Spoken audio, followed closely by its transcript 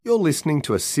You're listening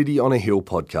to a City on a Hill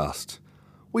podcast.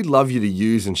 We'd love you to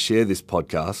use and share this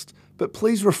podcast, but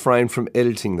please refrain from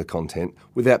editing the content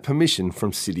without permission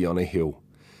from City on a Hill.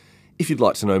 If you'd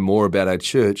like to know more about our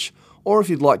church, or if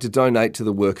you'd like to donate to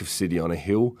the work of City on a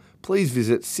Hill, please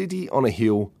visit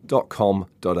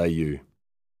cityonahill.com.au.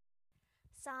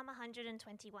 Psalm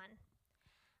 121.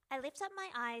 I lift up my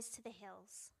eyes to the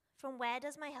hills. From where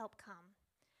does my help come?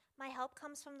 My help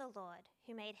comes from the Lord,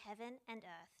 who made heaven and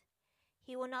earth.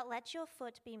 He will not let your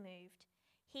foot be moved.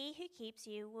 He who keeps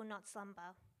you will not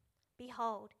slumber.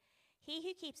 Behold, he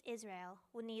who keeps Israel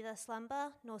will neither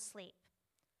slumber nor sleep.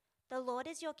 The Lord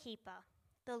is your keeper.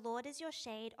 The Lord is your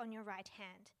shade on your right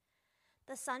hand.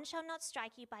 The sun shall not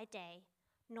strike you by day,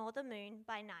 nor the moon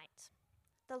by night.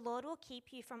 The Lord will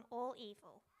keep you from all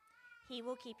evil. He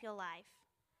will keep your life.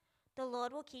 The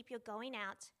Lord will keep your going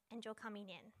out and your coming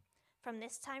in, from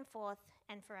this time forth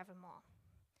and forevermore.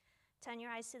 Turn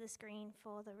your eyes to the screen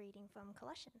for the reading from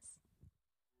Colossians.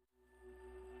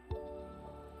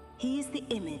 He is the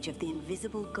image of the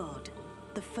invisible God,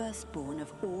 the firstborn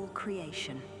of all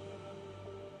creation.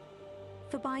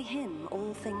 For by him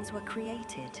all things were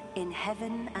created, in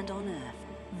heaven and on earth,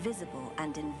 visible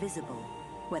and invisible,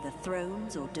 whether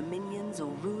thrones or dominions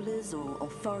or rulers or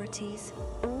authorities,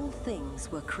 all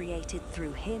things were created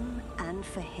through him and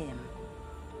for him.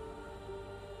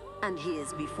 And he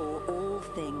is before all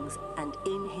things, and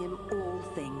in him all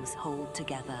things hold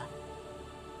together.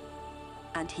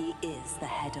 And he is the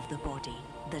head of the body,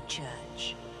 the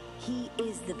church. He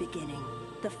is the beginning,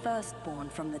 the firstborn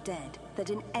from the dead,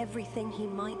 that in everything he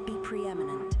might be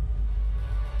preeminent.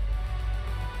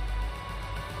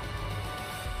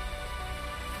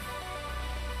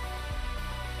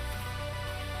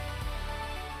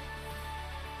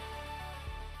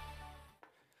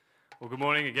 Well, good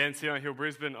morning again, City on a Hill,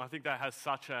 Brisbane. I think that has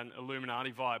such an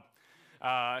Illuminati vibe.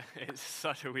 It's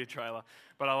such a weird trailer,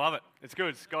 but I love it. It's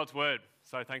good. It's God's word,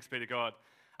 so thanks be to God.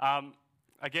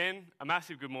 Again, a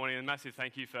massive good morning and a massive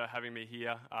thank you for having me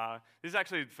here. This is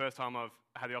actually the first time I've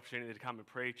had the opportunity to come and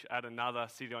preach at another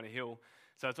City on a Hill,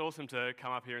 so it's awesome to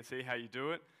come up here and see how you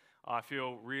do it. I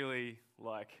feel really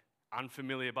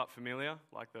unfamiliar but familiar.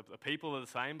 Like the people are the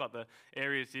same, but the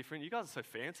area is different. You guys are so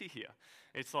fancy here.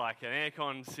 It's like an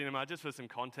aircon cinema. Just for some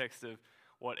context of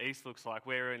what East looks like,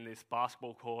 we're in this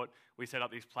basketball court. We set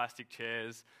up these plastic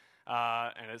chairs,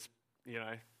 and it's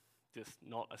just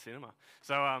not a cinema.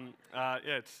 So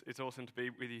it's awesome to be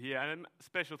with you here. And a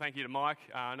special thank you to Mike.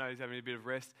 I know he's having a bit of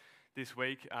rest this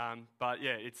week, but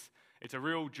yeah, it's a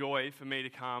real joy for me to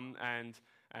come and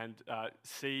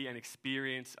see and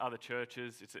experience other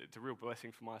churches. It's a real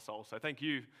blessing for my soul. So thank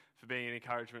you for being an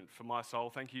encouragement for my soul.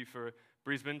 Thank you for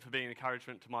Brisbane for being an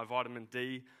encouragement to my vitamin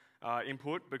D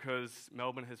input, because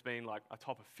Melbourne has been like a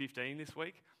top of 15 this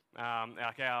week.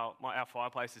 Our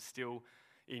fireplace is still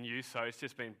in use, so it's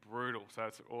just been brutal. So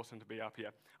it's awesome to be up here.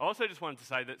 I also just wanted to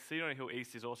say that City on a Hill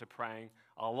East is also praying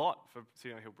a lot for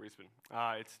City on a Hill Brisbane.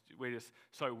 We're just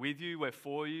so with you, we're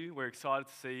for you, we're excited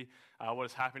to see what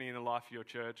is happening in the life of your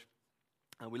church,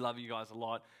 and we love you guys a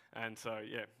lot. And so,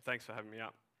 yeah, thanks for having me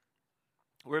up.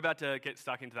 We're about to get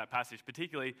stuck into that passage,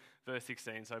 particularly verse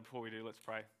 16. So before we do, let's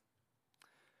pray.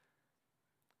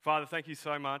 Father, thank you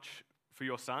so much for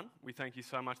your Son. We thank you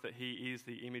so much that he is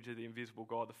the image of the invisible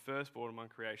God, the firstborn among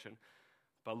creation.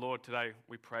 But Lord, today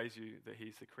we praise you that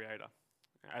he's the creator.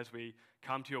 As we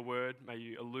come to your word, may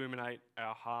you illuminate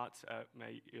our hearts,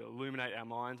 may you illuminate our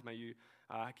minds, may you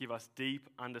give us deep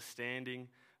understanding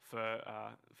for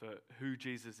who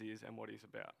Jesus is and what he's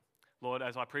about. Lord,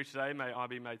 as I preach today, may I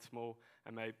be made small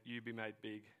and may you be made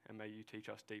big, and may you teach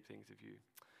us deep things of you.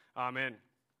 Amen.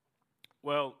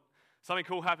 Well, something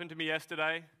cool happened to me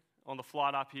yesterday on the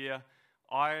flight up here.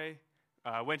 I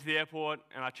went to the airport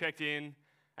and I checked in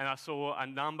and I saw a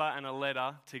number and a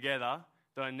letter together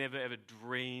that I never ever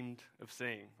dreamed of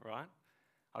seeing, right?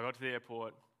 I got to the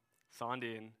airport, signed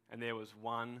in, and there was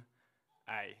 1A.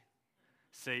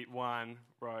 Seat 1,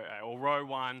 row A, or row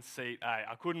 1, seat A.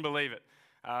 I couldn't believe it.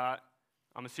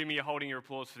 I'm assuming you're holding your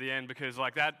applause for the end, because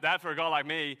like that for a guy like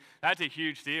me, that's a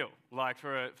huge deal. Like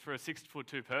for a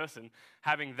 6'2" person,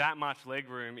 having that much leg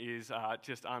room is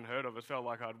just unheard of. It felt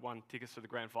like I'd won tickets to the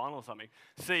grand final or something.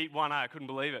 Seat 1A, I couldn't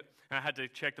believe it. And I had to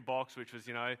check the box, which was,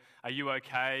 are you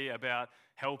okay about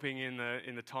helping in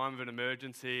the time of an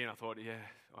emergency? And I thought, yeah,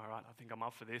 all right, I think I'm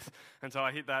up for this. And so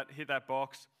I hit that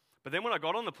box. But then when I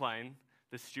got on the plane,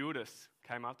 the stewardess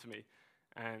came up to me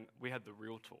and we had the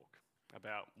real talk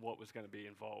about what was going to be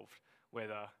involved when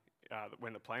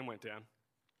the plane went down.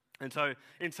 And so,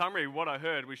 in summary, what I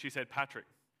heard was she said, Patrick,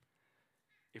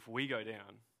 if we go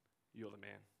down, you're the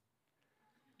man.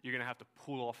 You're going to have to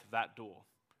pull off that door.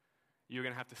 you're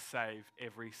going to have to save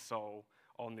every soul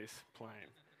on this plane.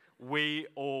 We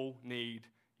all need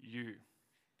you.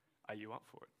 Are you up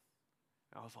for it?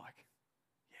 And I was like,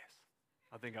 yes,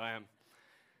 I think I am.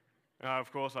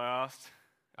 Of course, I asked,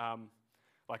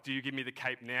 do you give me the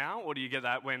cape now, or do you get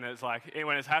that when it's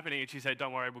happening? And she said,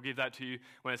 don't worry, we'll give that to you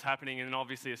when it's happening. And then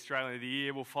obviously Australian of the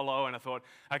Year will follow. And I thought,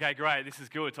 okay, great, this is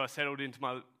good. So I settled into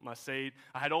my seat.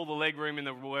 I had all the leg room in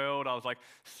the world. I was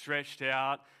stretched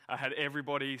out. I had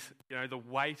everybody's, the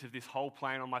weight of this whole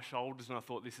plane on my shoulders. And I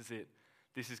thought, this is it.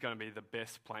 This is going to be the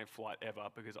best plane flight ever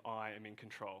because I am in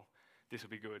control. This will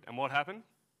be good. And what happened?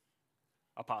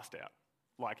 I passed out,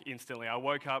 instantly. I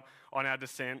woke up on our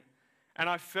descent. And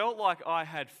I felt like I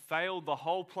had failed the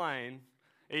whole plane,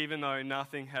 even though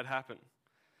nothing had happened.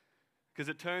 Because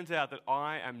it turns out that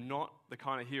I am not the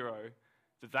kind of hero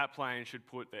that plane should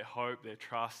put their hope, their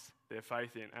trust, their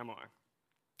faith in, am I?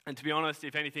 And to be honest,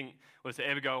 if anything was to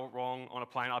ever go wrong on a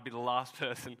plane, I'd be the last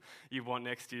person you'd want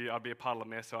next to you. I'd be a puddle of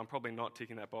mess, so I'm probably not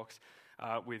ticking that box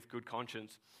with good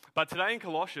conscience. But today in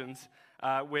Colossians,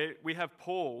 we have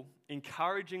Paul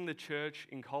encouraging the church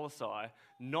in Colossae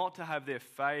not to have their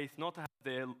faith, not to have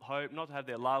their hope, not to have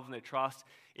their love and their trust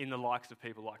in the likes of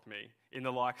people like me, in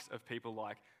the likes of people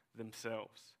like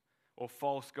themselves, or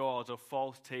false gods or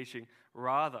false teaching,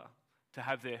 rather to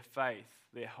have their faith,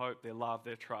 their hope, their love,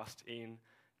 their trust in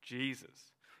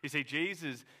Jesus. You see,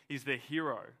 Jesus is the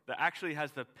hero that actually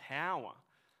has the power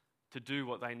to do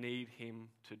what they need him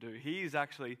to do. He is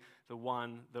actually the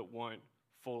one that won't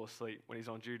fall asleep when he's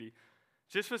on duty.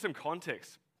 Just for some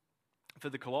context for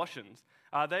the Colossians,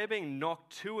 they're being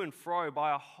knocked to and fro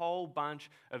by a whole bunch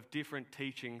of different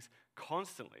teachings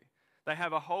constantly. They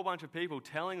have a whole bunch of people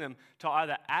telling them to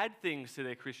either add things to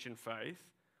their Christian faith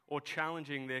or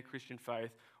challenging their Christian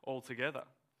faith altogether.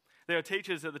 There are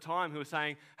teachers at the time who were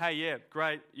saying, hey, yeah,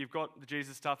 great, you've got the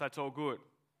Jesus stuff, that's all good.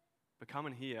 But come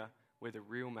and hear where the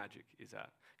real magic is at.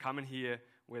 Come and hear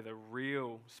where the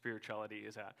real spirituality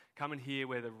is at. Come and hear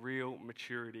where the real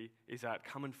maturity is at.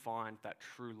 Come and find that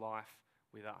true life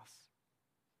with us.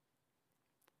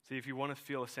 See, if you want to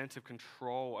feel a sense of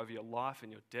control over your life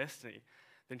and your destiny,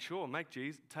 then sure,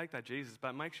 take that Jesus,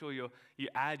 but make sure you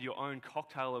add your own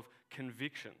cocktail of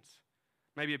convictions.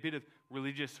 Maybe a bit of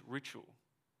religious ritual.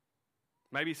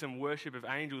 Maybe some worship of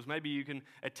angels. Maybe you can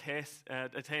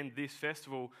attend this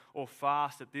festival or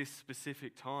fast at this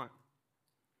specific time.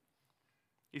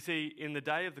 You see, in the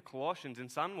day of the Colossians, in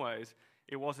some ways,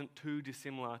 it wasn't too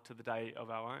dissimilar to the day of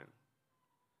our own.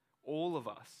 All of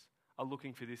us are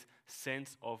looking for this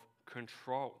sense of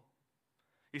control.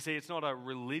 You see, it's not a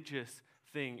religious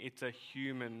thing, it's a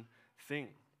human thing.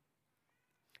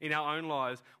 In our own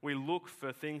lives, we look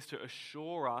for things to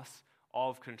assure us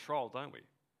of control, don't we?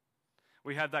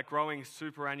 We have that growing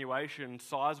superannuation,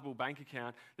 sizable bank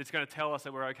account that's going to tell us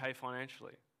that we're okay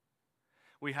financially.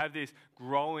 We have this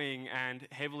growing and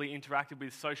heavily interacted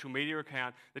with social media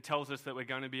account that tells us that we're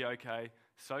going to be okay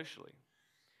socially.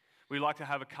 We like to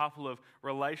have a couple of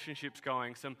relationships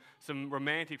going, some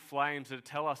romantic flames that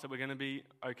tell us that we're going to be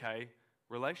okay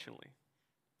relationally.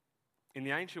 In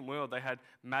the ancient world, they had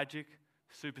magic,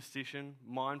 superstition,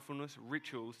 mindfulness,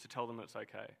 rituals to tell them it's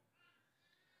okay.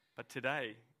 But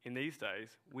today, in these days,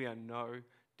 we are no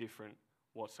different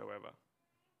whatsoever.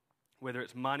 Whether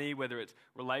it's money, whether it's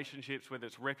relationships, whether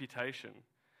it's reputation,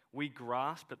 we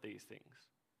grasp at these things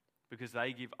because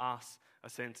they give us a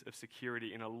sense of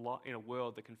security in a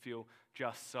world that can feel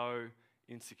just so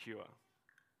insecure.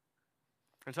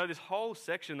 And so this whole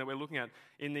section that we're looking at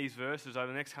in these verses over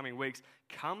the next coming weeks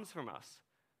comes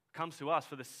to us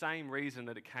for the same reason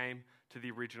that it came to the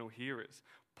original hearers.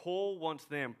 Paul wants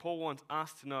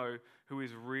us to know who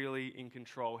is really in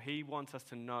control. He wants us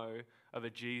to know of a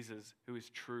Jesus who is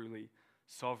truly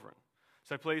sovereign.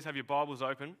 So please have your Bibles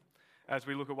open as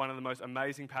we look at one of the most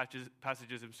amazing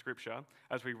passages of Scripture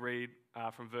as we read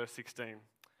from verse 16.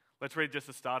 Let's read just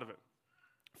the start of it.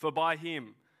 For by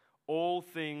him all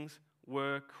things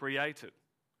were created.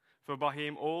 For by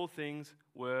him all things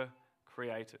were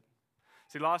created.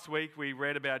 See, last week we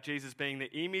read about Jesus being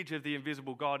the image of the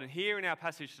invisible God, and here in our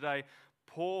passage today,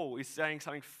 Paul is saying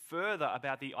something further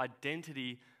about the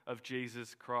identity of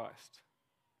Jesus Christ.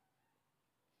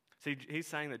 See, he's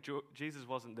saying that Jesus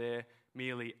wasn't there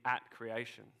merely at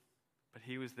creation, but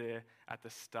he was there at the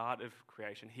start of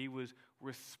creation. He was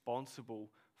responsible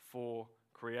for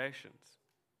creation.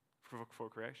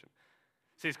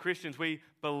 See, as Christians, we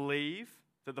believe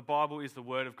that the Bible is the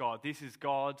Word of God. This is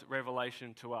God's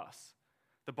revelation to us.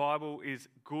 The Bible is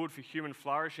good for human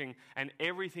flourishing, and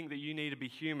everything that you need to be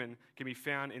human can be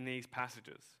found in these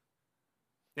passages.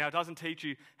 Now, it doesn't teach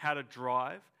you how to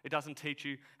drive. It doesn't teach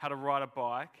you how to ride a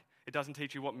bike. It doesn't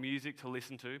teach you what music to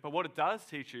listen to. But what it does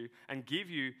teach you and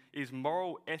give you is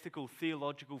moral, ethical,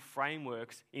 theological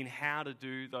frameworks in how to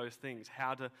do those things,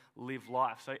 how to live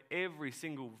life. So every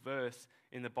single verse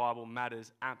in the Bible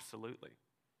matters absolutely.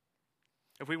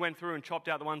 If we went through and chopped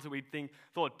out the ones that we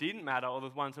thought didn't matter, or the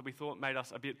ones that we thought made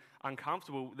us a bit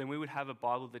uncomfortable, then we would have a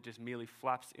Bible that just merely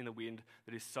flaps in the wind,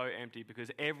 that is so empty, because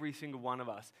every single one of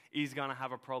us is going to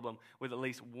have a problem with at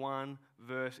least one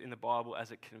verse in the Bible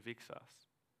as it convicts us.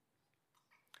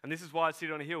 And this is why at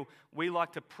City on a Hill, we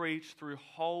like to preach through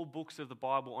whole books of the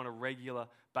Bible on a regular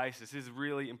basis. This is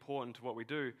really important to what we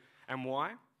do. And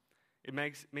why? It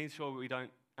means sure we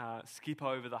don't skip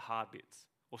over the hard bits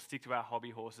or stick to our hobby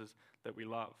horses that we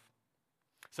love.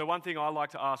 So one thing I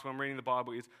like to ask when I'm reading the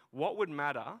Bible is, what would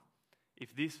matter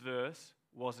if this verse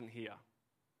wasn't here?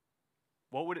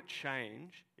 What would it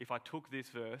change if I took this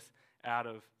verse out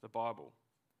of the Bible?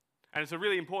 And it's a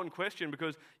really important question,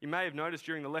 because you may have noticed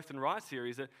during the Left and Right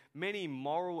series that many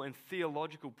moral and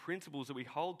theological principles that we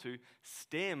hold to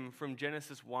stem from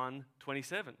Genesis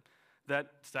 1:27, that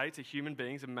states that human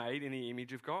beings are made in the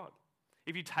image of God.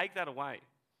 If you take that away,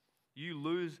 you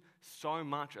lose so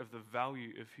much of the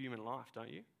value of human life, don't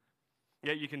you?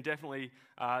 Yeah, you can definitely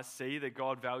see that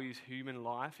God values human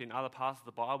life in other parts of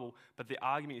the Bible, but the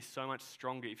argument is so much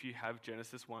stronger if you have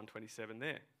Genesis 1:27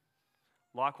 there.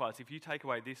 Likewise, if you take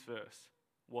away this verse,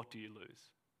 what do you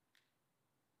lose?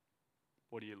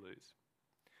 What do you lose?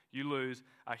 You lose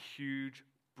a huge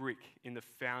brick in the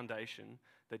foundation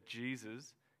that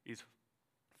Jesus is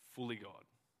fully God,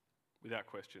 without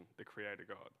question, the Creator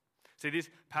God. See, this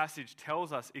passage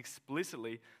tells us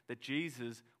explicitly that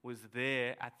Jesus was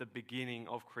there at the beginning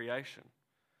of creation.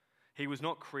 He was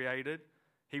not created,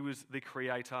 he was the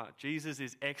creator. Jesus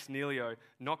is ex nihilo,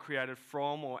 not created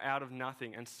from or out of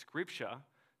nothing, and Scripture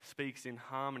speaks in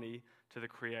harmony to the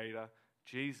Creator,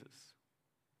 Jesus.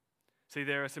 See,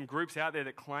 there are some groups out there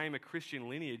that claim a Christian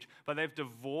lineage, but they've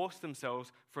divorced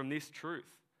themselves from this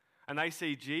truth. And they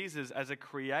see Jesus as a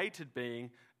created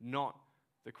being, not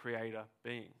the Creator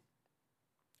being.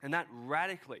 And that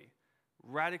radically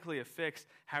affects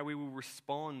how we will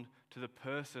respond to the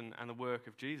person and the work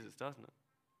of Jesus, doesn't it?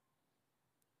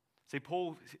 See,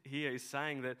 Paul here is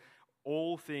saying that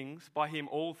by him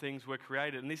all things were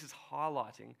created, and this is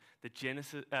highlighting that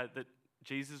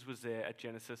Jesus was there at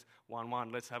Genesis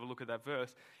 1:1. Let's have a look at that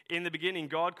verse. In the beginning,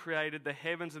 God created the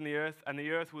heavens and the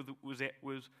earth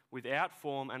was without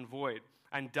form and void,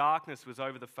 and darkness was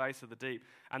over the face of the deep,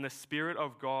 and the Spirit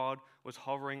of God was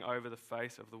hovering over the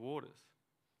face of the waters.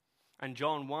 And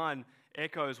John 1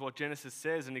 echoes what Genesis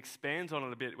says and expands on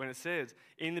it a bit when it says,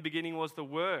 in the beginning was the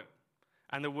Word,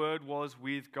 and the Word was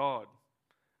with God,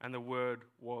 and the Word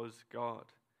was God.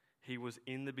 He was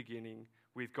in the beginning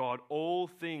with God. All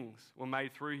things were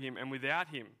made through him, and without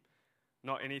him,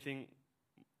 not anything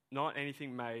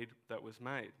made that was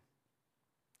made.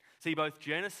 See, both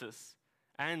Genesis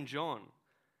and John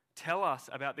tell us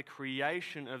about the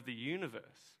creation of the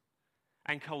universe,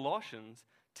 and Colossians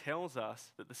tells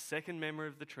us that the second member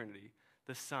of the Trinity,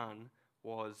 the Son,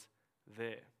 was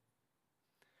there.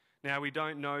 Now, we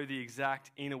don't know the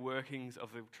exact inner workings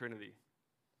of the Trinity.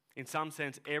 In some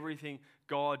sense, everything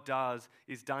God does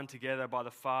is done together by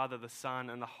the Father, the Son,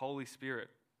 and the Holy Spirit.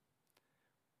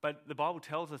 But the Bible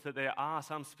tells us that there are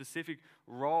some specific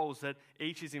roles that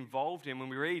each is involved in. When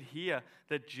we read here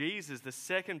that Jesus, the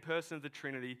second person of the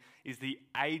Trinity, is the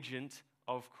agent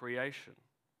of creation.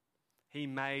 He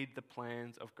made the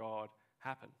plans of God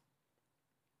happen.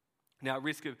 Now, at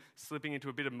risk of slipping into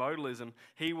a bit of modalism,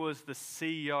 he was the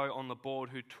CEO on the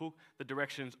board who took the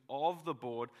directions of the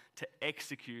board to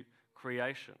execute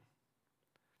creation.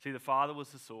 See, the Father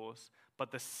was the source, but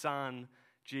the Son,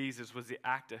 Jesus, was the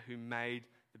actor who made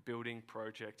the building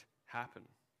project happen.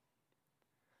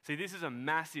 See, this is a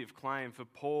massive claim for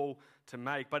Paul to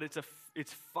make, but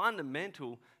it's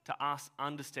fundamental to us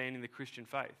understanding the Christian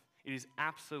faith. It is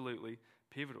absolutely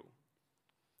pivotal.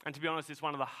 And to be honest, it's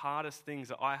one of the hardest things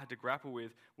that I had to grapple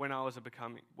with when I was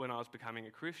becoming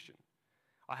a Christian.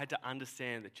 I had to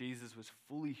understand that Jesus was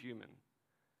fully human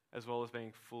as well as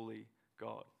being fully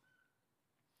God.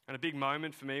 And a big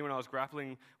moment for me when I was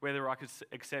grappling whether I could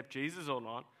accept Jesus or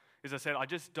not is I said, I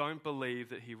just don't believe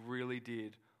that he really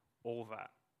did all that.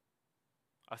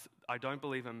 I don't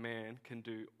believe a man can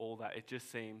do all that. It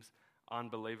just seems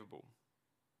unbelievable.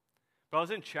 But I was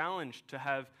then challenged to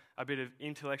have a bit of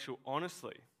intellectual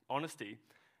honesty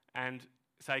and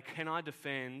say, can I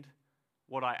defend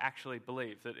what I actually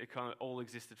believe, that it kind of all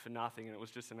existed for nothing and it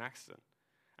was just an accident?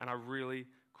 And I really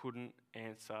couldn't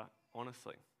answer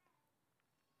honestly.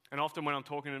 And often when I'm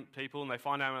talking to people and they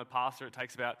find out I'm a pastor, it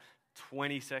takes about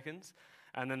 20 seconds.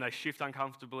 and then they shift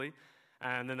uncomfortably,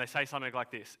 and then they say something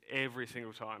like this every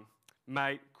single time.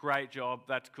 Mate, great job,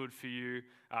 that's good for you,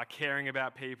 caring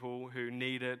about people who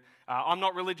need it. I'm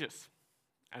not religious.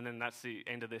 And then that's the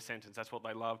end of their sentence. That's what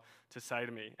they love to say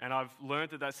to me. And I've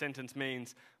learned that sentence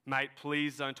means, mate,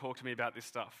 please don't talk to me about this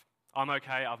stuff. I'm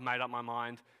okay, I've made up my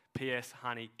mind. P.S.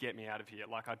 honey, get me out of here.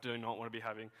 Like, I do not want to be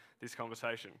having this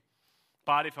conversation.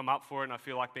 But if I'm up for it and I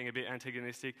feel like being a bit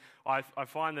antagonistic, I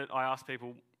find that I ask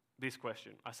people this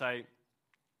question. I say,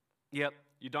 yep,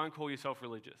 you don't call yourself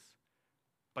religious,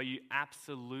 but you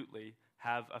absolutely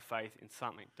have a faith in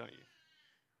something, don't you?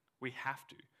 We have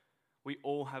to. We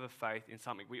all have a faith in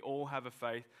something. We all have a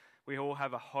faith. We all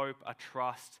have a hope, a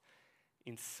trust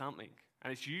in something.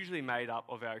 And it's usually made up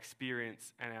of our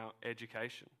experience and our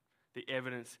education, the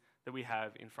evidence that we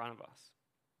have in front of us.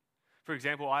 For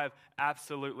example, I have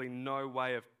absolutely no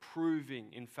way of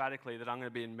proving emphatically that I'm going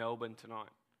to be in Melbourne tonight.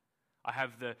 I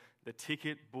have the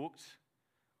ticket booked.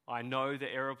 I know the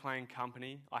aeroplane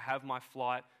company. I have my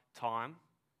flight time.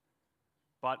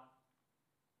 But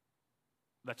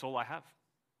that's all I have.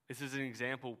 This is an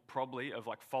example probably of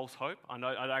like false hope. I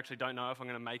actually don't know if I'm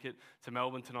going to make it to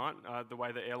Melbourne tonight, the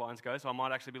way the airlines go. So I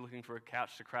might actually be looking for a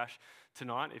couch to crash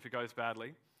tonight if it goes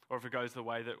badly, or if it goes the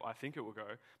way that I think it will go.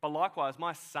 But likewise,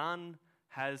 my son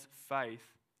has faith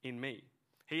in me.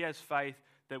 He has faith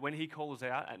that when he calls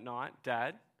out at night,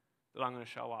 Dad, that I'm going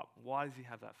to show up. Why does he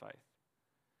have that faith?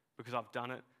 Because I've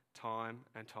done it time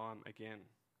and time again.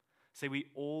 See, we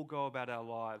all go about our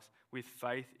lives with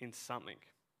faith in something.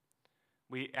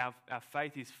 Our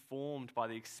faith is formed by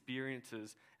the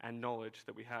experiences and knowledge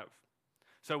that we have.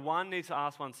 So one needs to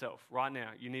ask oneself right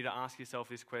now, you need to ask yourself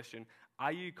this question: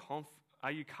 Are you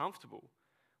comfortable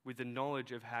with the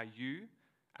knowledge of how you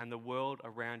and the world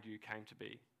around you came to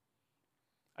be?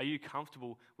 Are you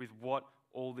comfortable with what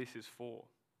all this is for?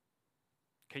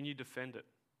 Can you defend it?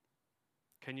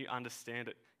 Can you understand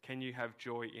it? Can you have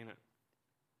joy in it?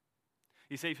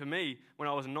 You see, for me, when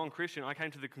I was a non-Christian, I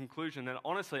came to the conclusion that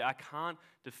honestly, I can't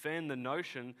defend the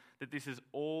notion that this is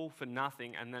all for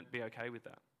nothing and then be okay with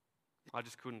that. I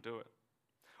just couldn't do it.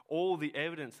 All the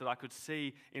evidence that I could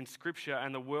see in Scripture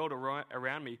and the world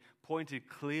around me pointed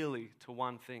clearly to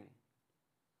one thing.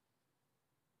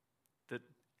 That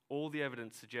all the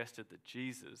evidence suggested that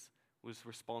Jesus was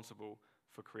responsible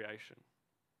for creation.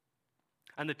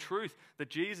 And the truth that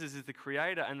Jesus is the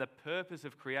creator and the purpose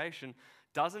of creation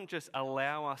doesn't just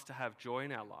allow us to have joy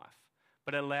in our life,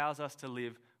 but it allows us to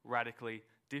live radically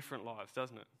different lives,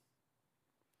 doesn't it?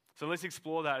 So let's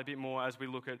explore that a bit more as we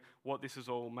look at what this is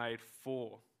all made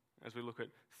for, as we look at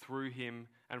through him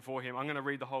and for him. I'm going to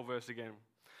read the whole verse again.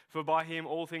 For by him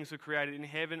all things were created in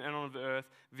heaven and on earth,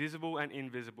 visible and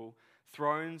invisible,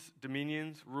 thrones,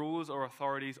 dominions, rulers or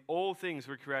authorities, all things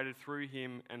were created through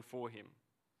him and for him.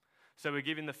 So we're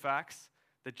given the facts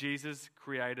that Jesus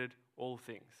created all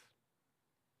things.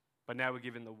 But now we're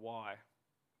given the why.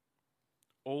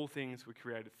 All things were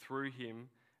created through him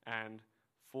and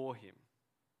for him.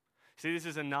 See, this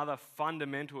is another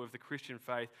fundamental of the Christian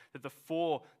faith, that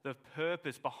the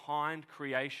purpose behind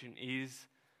creation is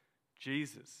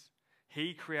Jesus.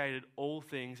 He created all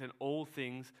things, and all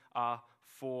things are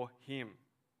for him.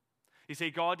 You see,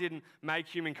 God didn't make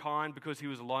humankind because he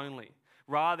was lonely.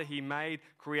 Rather, he made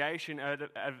creation out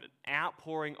of an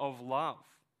outpouring of love.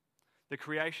 The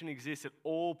creation exists. It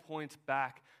all points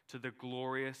back to the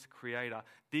glorious Creator.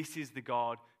 This is the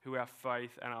God who our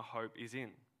faith and our hope is in.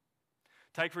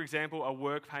 Take, for example, a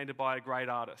work painted by a great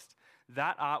artist.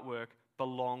 That artwork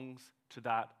belongs to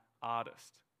that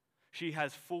artist. She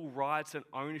has full rights and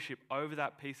ownership over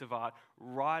that piece of art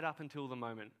right up until the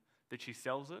moment that she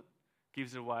sells it,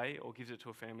 gives it away, or gives it to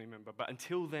a family member. But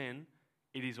until then,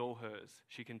 it is all hers.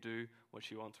 She can do what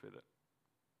she wants with it.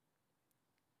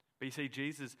 But you see,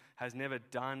 Jesus has never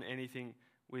done anything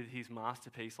with his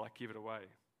masterpiece like give it away.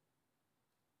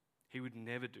 He would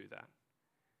never do that.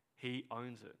 He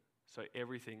owns it, so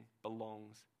everything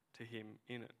belongs to him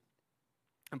in it.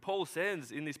 And Paul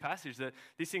says in this passage that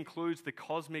this includes the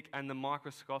cosmic and the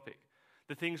microscopic,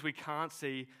 the things we can't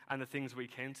see and the things we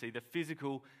can see, the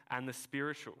physical and the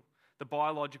spiritual, the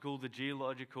biological, the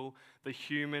geological, the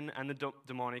human and the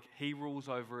demonic. He rules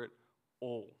over it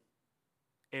all.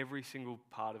 Every single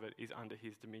part of it is under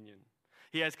his dominion.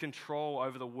 He has control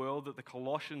over the world that the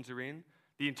Colossians are in,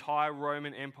 the entire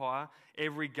Roman Empire,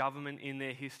 every government in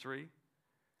their history,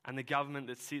 and the government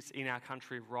that sits in our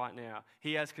country right now.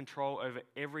 He has control over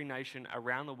every nation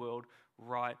around the world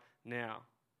right now.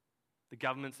 The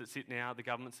governments that sit now, the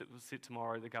governments that will sit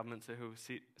tomorrow, the governments who have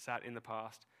sat in the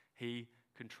past, he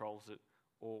controls it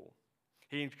all.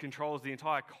 He controls the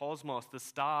entire cosmos, the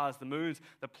stars, the moons,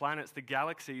 the planets, the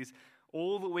galaxies,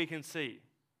 all that we can see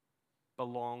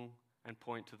belong and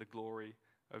point to the glory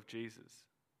of Jesus.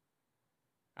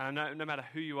 And I know no matter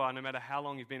who you are, no matter how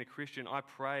long you've been a Christian, I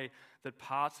pray that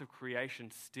parts of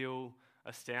creation still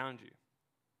astound you.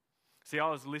 See, I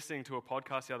was listening to a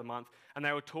podcast the other month, and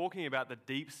they were talking about the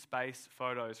deep space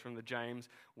photos from the James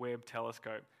Webb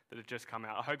Telescope that have just come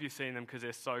out. I hope you've seen them because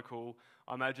they're so cool.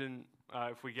 I imagine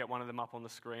if we get one of them up on the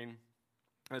screen,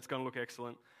 it's going to look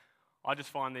excellent. I just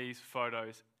find these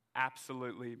photos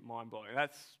absolutely mind-blowing.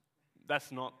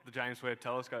 That's not the James Webb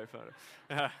Telescope photo.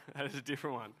 That is a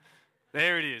different one.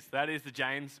 There it is. That is the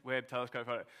James Webb Telescope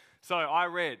photo. So I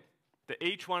read that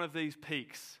each one of these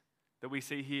peaks that we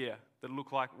see here that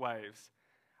look like waves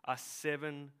are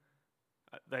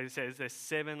they're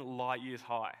 7 light years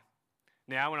high.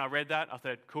 Now, when I read that, I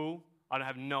thought, cool, I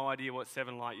have no idea what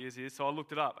 7 light years is. So I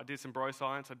looked it up. I did some bro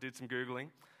science. I did some Googling.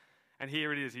 And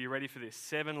here it is. Are you ready for this?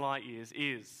 7 light years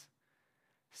is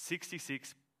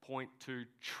 66.2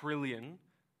 trillion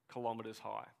kilometres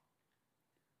high.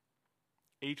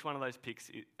 Each one of those peaks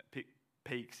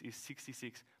is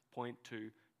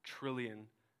 66.2 trillion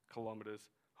kilometres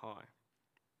high.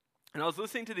 And I was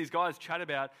listening to these guys chat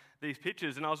about these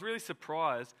pictures, and I was really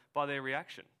surprised by their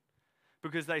reaction.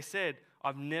 Because they said,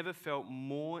 I've never felt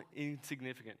more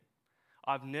insignificant.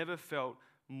 I've never felt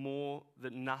more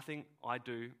that nothing I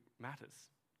do matters.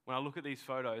 When I look at these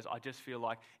photos, I just feel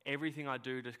like everything I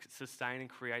do to sustain and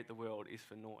create the world is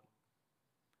for naught.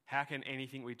 How can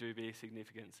anything we do be of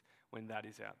significance when that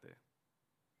is out there?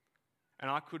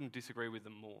 And I couldn't disagree with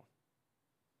them more.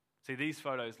 See, these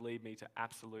photos lead me to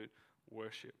absolute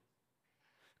worship.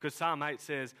 Because Psalm 8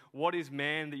 says, "What is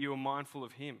man that you are mindful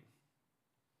of him?"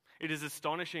 It is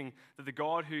astonishing that the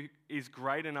God who is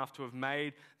great enough to have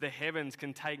made the heavens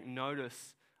can take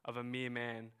notice of a mere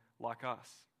man like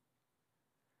us.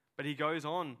 But he goes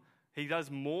on, he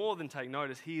does more than take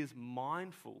notice, he is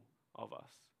mindful of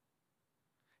us.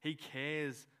 He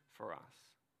cares for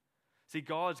us. See,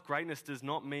 God's greatness does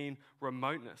not mean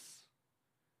remoteness.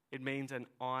 It means an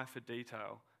eye for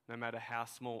detail, no matter how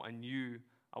small, and you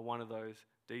are one of those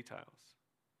details.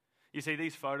 You see,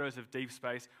 these photos of deep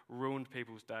space ruined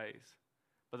people's days,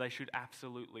 but they should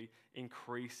absolutely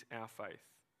increase our faith.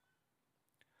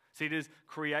 See, does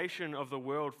creation of the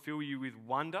world fill you with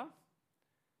wonder,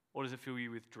 or does it fill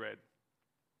you with dread?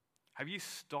 Have you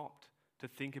stopped to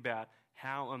think about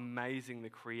how amazing the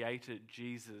Creator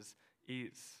Jesus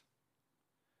is?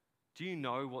 Do you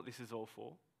know what this is all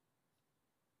for?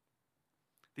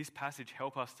 This passage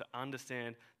helps us to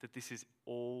understand that this is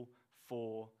all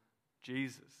for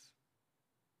Jesus.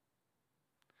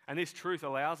 And this truth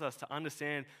allows us to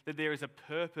understand that there is a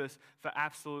purpose for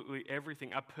absolutely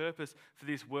everything, a purpose for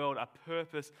this world, a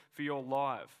purpose for your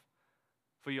life,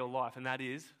 and that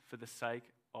is for the sake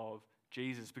of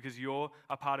Jesus, because you're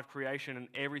a part of creation and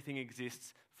everything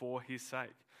exists for his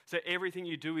sake. So everything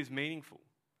you do is meaningful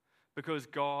because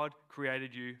God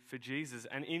created you for Jesus,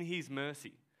 and in his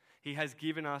mercy, he has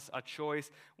given us a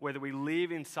choice whether we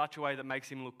live in such a way that makes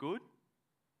him look good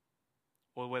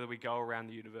or whether we go around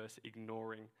the universe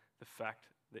ignoring the fact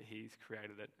that he's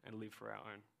created it and live for our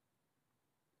own.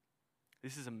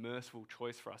 This is a merciful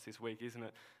choice for us this week, isn't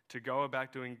it? To go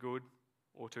about doing good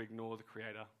or to ignore the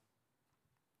Creator.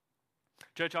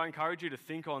 Church, I encourage you to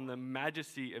think on the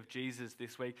majesty of Jesus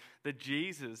this week. That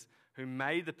Jesus, who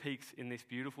made the peaks in this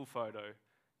beautiful photo,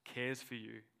 cares for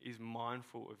you, is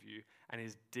mindful of you, and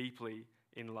is deeply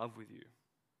in love with you.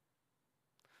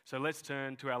 So let's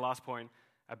turn to our last point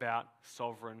about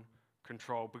sovereign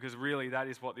control, because really that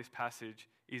is what this passage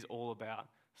is all about,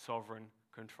 sovereign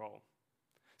control.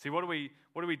 See, what do we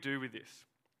do with this?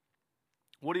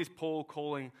 What is Paul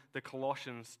calling the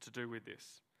Colossians to do with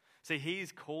this? See,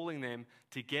 he's calling them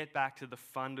to get back to the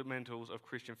fundamentals of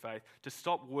Christian faith, to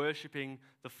stop worshipping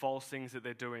the false things that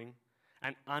they're doing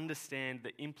and understand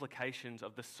the implications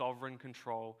of the sovereign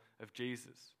control of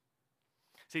Jesus.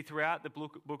 See, throughout the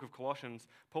book of Colossians,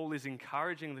 Paul is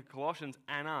encouraging the Colossians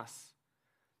and us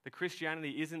that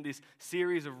Christianity isn't this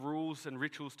series of rules and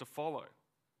rituals to follow.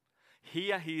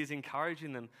 Here he is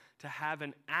encouraging them to have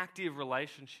an active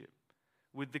relationship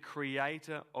with the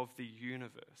Creator of the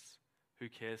universe, who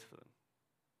cares for them,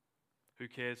 who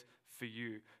cares for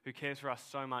you, who cares for us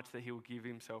so much that he will give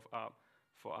himself up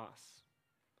for us.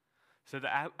 So the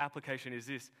application is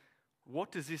this: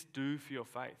 what does this do for your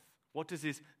faith? What does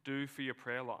this do for your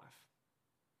prayer life?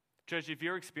 Church, if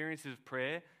your experience of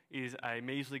prayer is a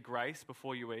measly grace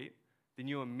before you eat, then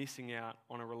you are missing out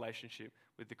on a relationship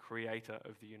with the Creator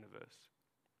of the universe.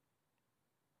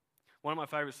 One of my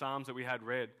favourite Psalms that we had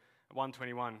read,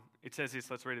 121, it says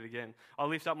this, let's read it again. I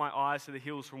lift up my eyes to the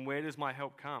hills, from where does my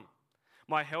help come?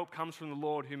 My help comes from the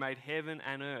Lord who made heaven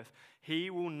and earth. He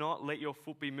will not let your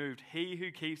foot be moved. He who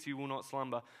keeps you will not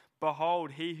slumber.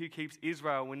 Behold, he who keeps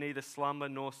Israel will neither slumber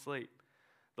nor sleep.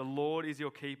 The Lord is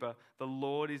your keeper. The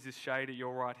Lord is his shade at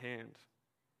your right hand.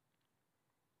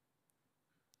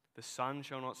 The sun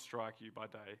shall not strike you by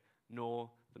day, nor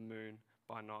the moon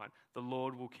by night. The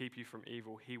Lord will keep you from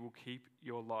evil. He will keep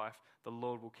your life. The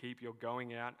Lord will keep your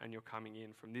going out and your coming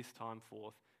in from this time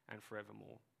forth and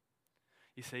forevermore.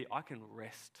 You see, I can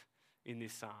rest in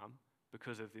this psalm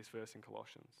because of this verse in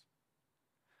Colossians.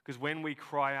 Because when we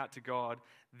cry out to God,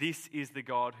 this is the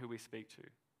God who we speak to.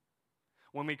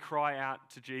 When we cry out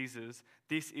to Jesus,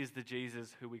 this is the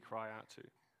Jesus who we cry out to.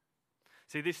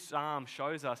 See, this psalm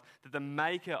shows us that the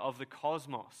maker of the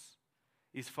cosmos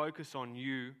is focused on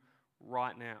you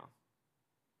right now.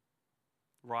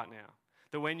 Right now.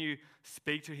 That when you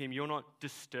speak to him, you're not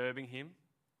disturbing him.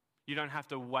 You don't have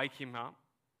to wake him up.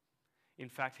 In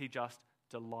fact, he just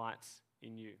delights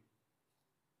in you.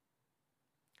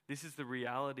 This is the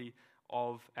reality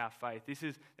of our faith.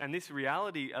 This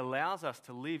reality allows us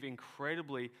to live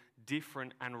incredibly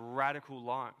different and radical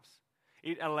lives.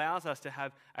 It allows us to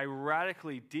have a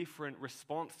radically different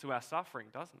response to our suffering,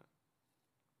 doesn't it?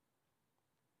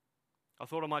 I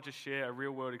thought I might just share a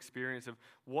real-world experience of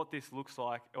what this looks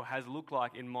like or has looked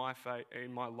like in my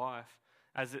life,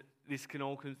 as this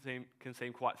can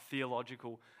seem quite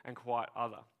theological and quite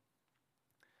other.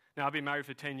 Now, I've been married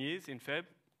for 10 years in Feb,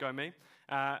 go me,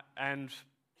 and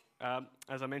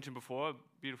as I mentioned before, a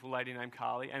beautiful lady named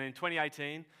Carly. And in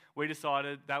 2018, we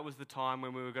decided that was the time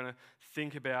when we were going to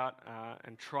think about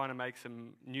and trying to make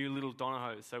some new little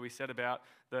Donahos. So we set about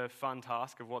the fun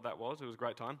task of what that was. It was a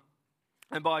great time.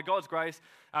 And by God's grace,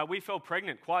 we fell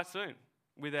pregnant quite soon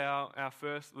with our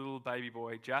first little baby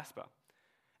boy, Jasper.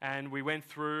 And we went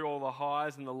through all the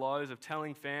highs and the lows of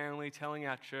telling family, telling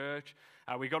our church.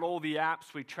 We got all the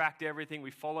apps, we tracked everything,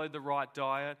 we followed the right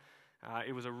diet.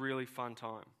 It was a really fun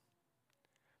time.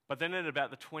 But then at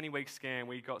about the 20-week scan,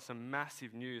 we got some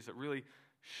massive news that really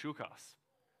shook us,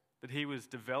 that he was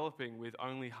developing with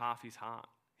only half his heart.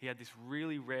 He had this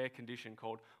really rare condition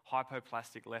called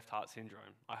hypoplastic left heart syndrome.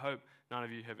 I hope none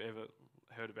of you have ever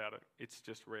heard about it. It's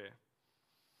just rare.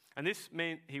 And this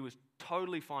meant he was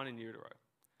totally fine in utero.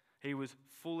 He was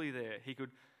fully there. He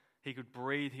could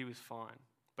breathe. He was fine.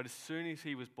 But as soon as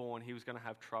he was born, he was going to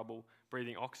have trouble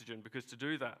breathing oxygen, because to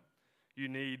do that, you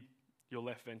need your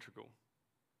left ventricle.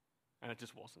 And it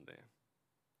just wasn't there.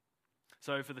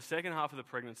 So for the second half of the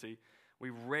pregnancy,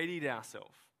 we readied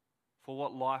ourselves for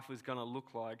what life was going to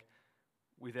look like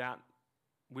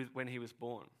when he was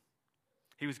born.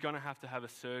 He was going to have a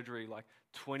surgery like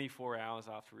 24 hours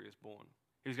after he was born.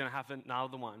 He was going to have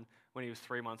another one when he was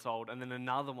 3 months old, and then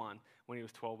another one when he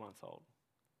was 12 months old.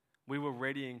 We were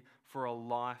readying for a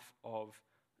life of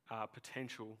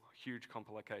potential huge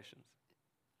complications.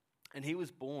 And he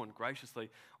was born graciously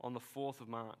on the 4th of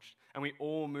March. And we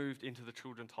all moved into the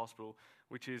Children's Hospital,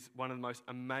 which is one of the most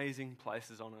amazing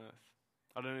places on earth.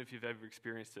 I don't know if you've ever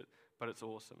experienced it, but it's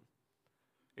awesome.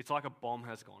 It's like a bomb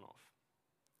has gone off.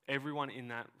 Everyone in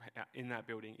that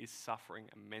building is suffering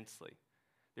immensely.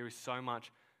 There is so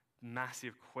much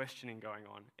massive questioning going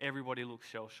on. Everybody looks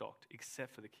shell-shocked,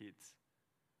 except for the kids.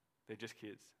 They're just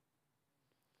kids.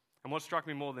 And what struck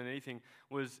me more than anything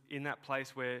was in that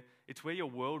place where it's where your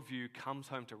worldview comes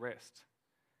home to rest.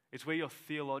 It's where your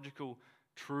theological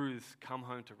truths come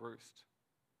home to roost.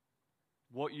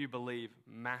 What you believe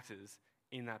matters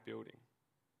in that building.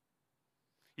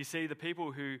 You see, the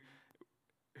people who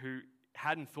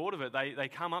hadn't thought of it, they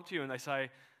come up to you and they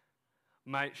say,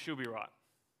 mate, she'll be right.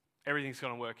 Everything's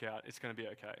going to work out. It's going to be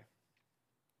okay.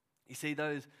 You see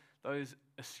those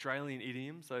Australian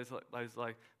idioms, those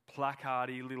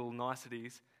placardy little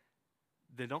niceties,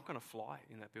 they're not going to fly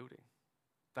in that building.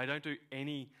 They don't do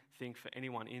anything for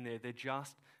anyone in there. They're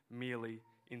just merely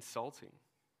insulting.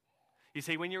 You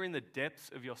see, when you're in the depths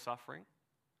of your suffering,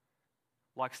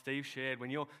 like Steve shared, when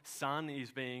your son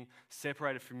is being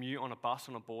separated from you on a bus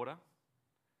on a border,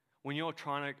 when you're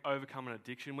trying to overcome an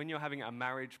addiction, when you're having a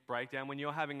marriage breakdown, when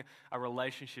you're having a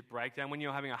relationship breakdown, when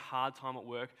you're having a hard time at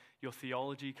work, your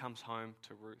theology comes home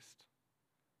to roost.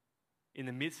 In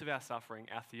the midst of our suffering,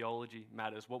 our theology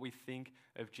matters. What we think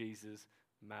of Jesus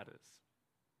matters.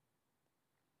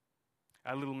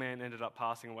 Our little man ended up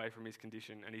passing away from his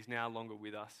condition, and he's no longer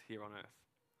with us here on earth,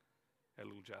 our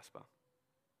little Jasper.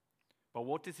 But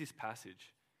what does this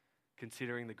passage,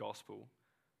 considering the gospel,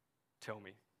 tell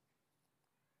me?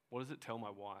 What does it tell my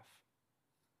wife?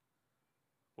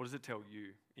 What does it tell you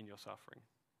in your suffering?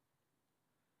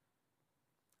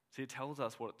 See, it tells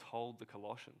us what it told the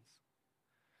Colossians,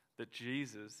 that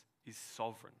Jesus is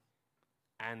sovereign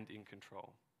and in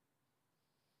control.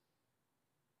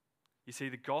 You see,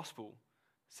 the gospel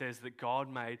says that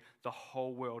God made the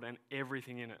whole world and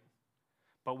everything in it.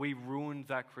 But we ruined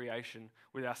that creation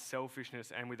with our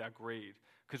selfishness and with our greed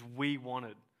because we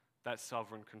wanted that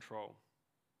sovereign control.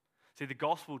 See, the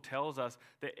gospel tells us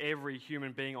that every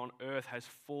human being on earth has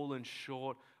fallen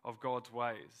short of God's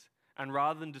ways. And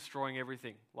rather than destroying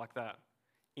everything like that,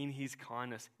 in his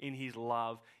kindness, in his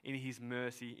love, in his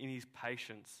mercy, in his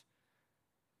patience,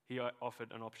 he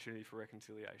offered an opportunity for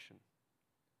reconciliation.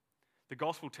 The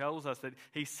gospel tells us that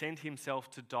he sent himself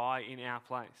to die in our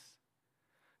place,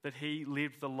 that he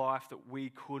lived the life that we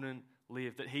couldn't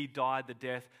live, that he died the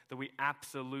death that we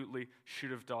absolutely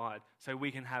should have died, so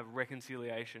we can have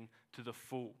reconciliation to the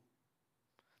full,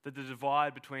 that the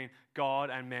divide between God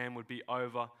and man would be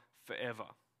over forever.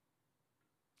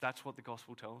 That's what the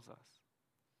gospel tells us.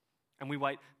 And we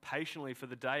wait patiently for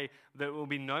the day that there will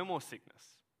be no more sickness,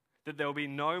 that there will be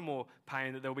no more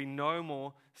pain, that there will be no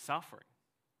more suffering.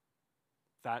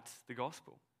 That's the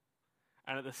gospel.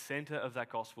 And at the center of that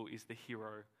gospel is the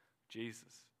hero,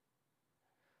 Jesus.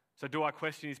 So do I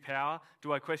question his power?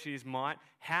 Do I question his might?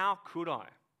 How could I?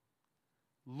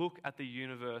 Look at the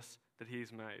universe that he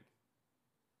has made.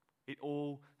 It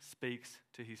all speaks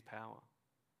to his power.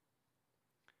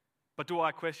 But do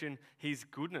I question his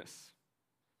goodness?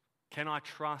 Can I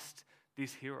trust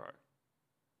this hero?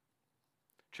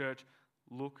 Church,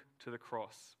 look to the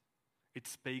cross. It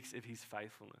speaks of his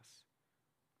faithfulness.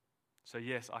 So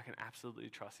yes, I can absolutely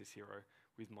trust this hero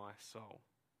with my soul.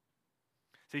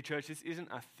 See, church, this isn't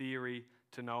a theory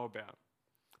to know about,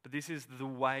 but this is the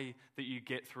way that you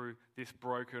get through this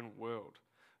broken world.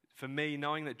 For me,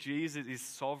 knowing that Jesus is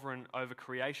sovereign over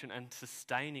creation and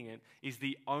sustaining it is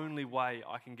the only way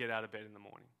I can get out of bed in the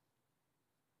morning.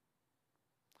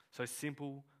 So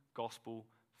simple gospel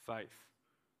faith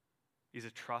is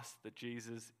a trust that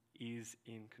Jesus is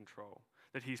in control,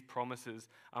 that his promises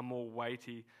are more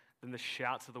weighty than the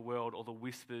shouts of the world or the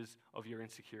whispers of your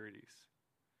insecurities.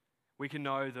 We can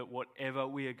know that whatever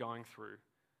we are going through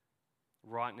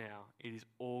right now, it is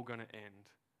all going to end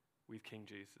with King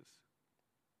Jesus.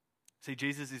 See,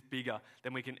 Jesus is bigger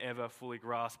than we can ever fully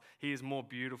grasp. He is more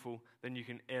beautiful than you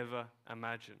can ever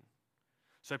imagine.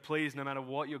 So please, no matter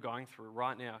what you're going through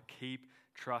right now, keep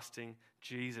trusting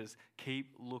Jesus.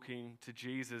 Keep looking to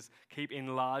Jesus. Keep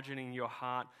enlarging your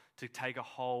heart to take a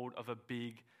hold of a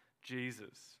big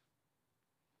Jesus.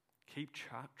 Keep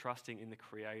trusting in the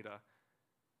Creator,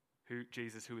 who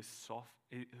is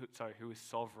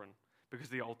sovereign. Because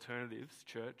the alternatives,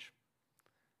 church,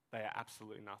 they are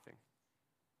absolutely nothing.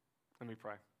 Let me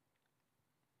pray.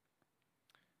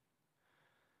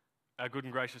 Our good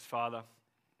and gracious Father,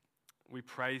 we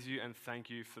praise you and thank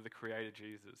you for the Creator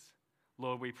Jesus.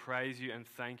 Lord, we praise you and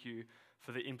thank you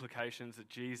for the implications that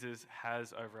Jesus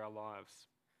has over our lives.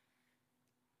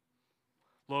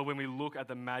 Lord, when we look at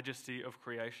the majesty of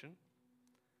creation,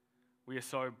 we are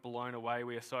so blown away,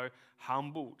 we are so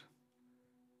humbled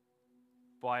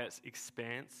by its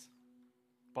expanse,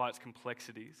 by its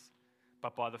complexities,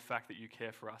 but by the fact that you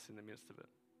care for us in the midst of it.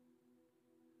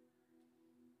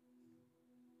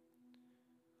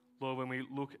 Lord, when we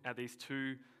look at these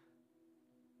two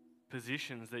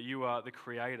positions, that you are the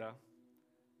Creator,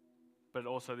 but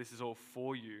also this is all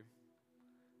for you,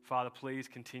 Father, please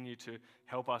continue to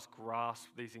help us grasp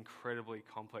these incredibly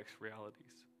complex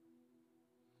realities.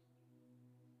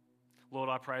 Lord,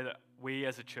 I pray that we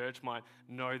as a church might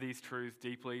know these truths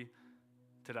deeply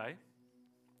today,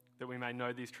 that we may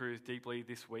know these truths deeply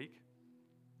this week,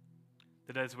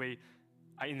 that as we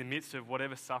are in the midst of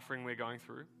whatever suffering we're going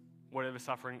through, whatever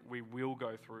suffering we will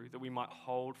go through, that we might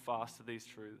hold fast to these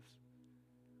truths,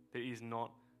 that it is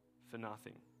not for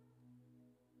nothing.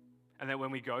 And that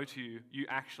when we go to you, you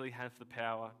actually have the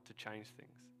power to change things.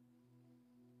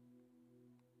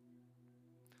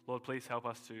 Lord, please help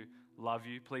us to love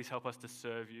you. Please help us to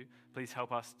serve you. Please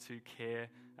help us to care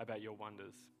about your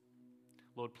wonders.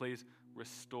 Lord, please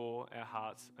restore our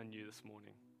hearts anew this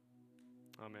morning.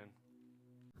 Amen.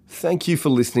 Thank you for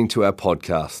listening to our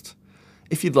podcast.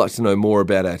 If you'd like to know more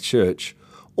about our church,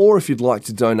 or if you'd like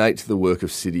to donate to the work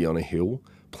of City on a Hill,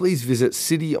 please visit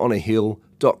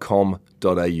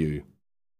cityonahill.com.au.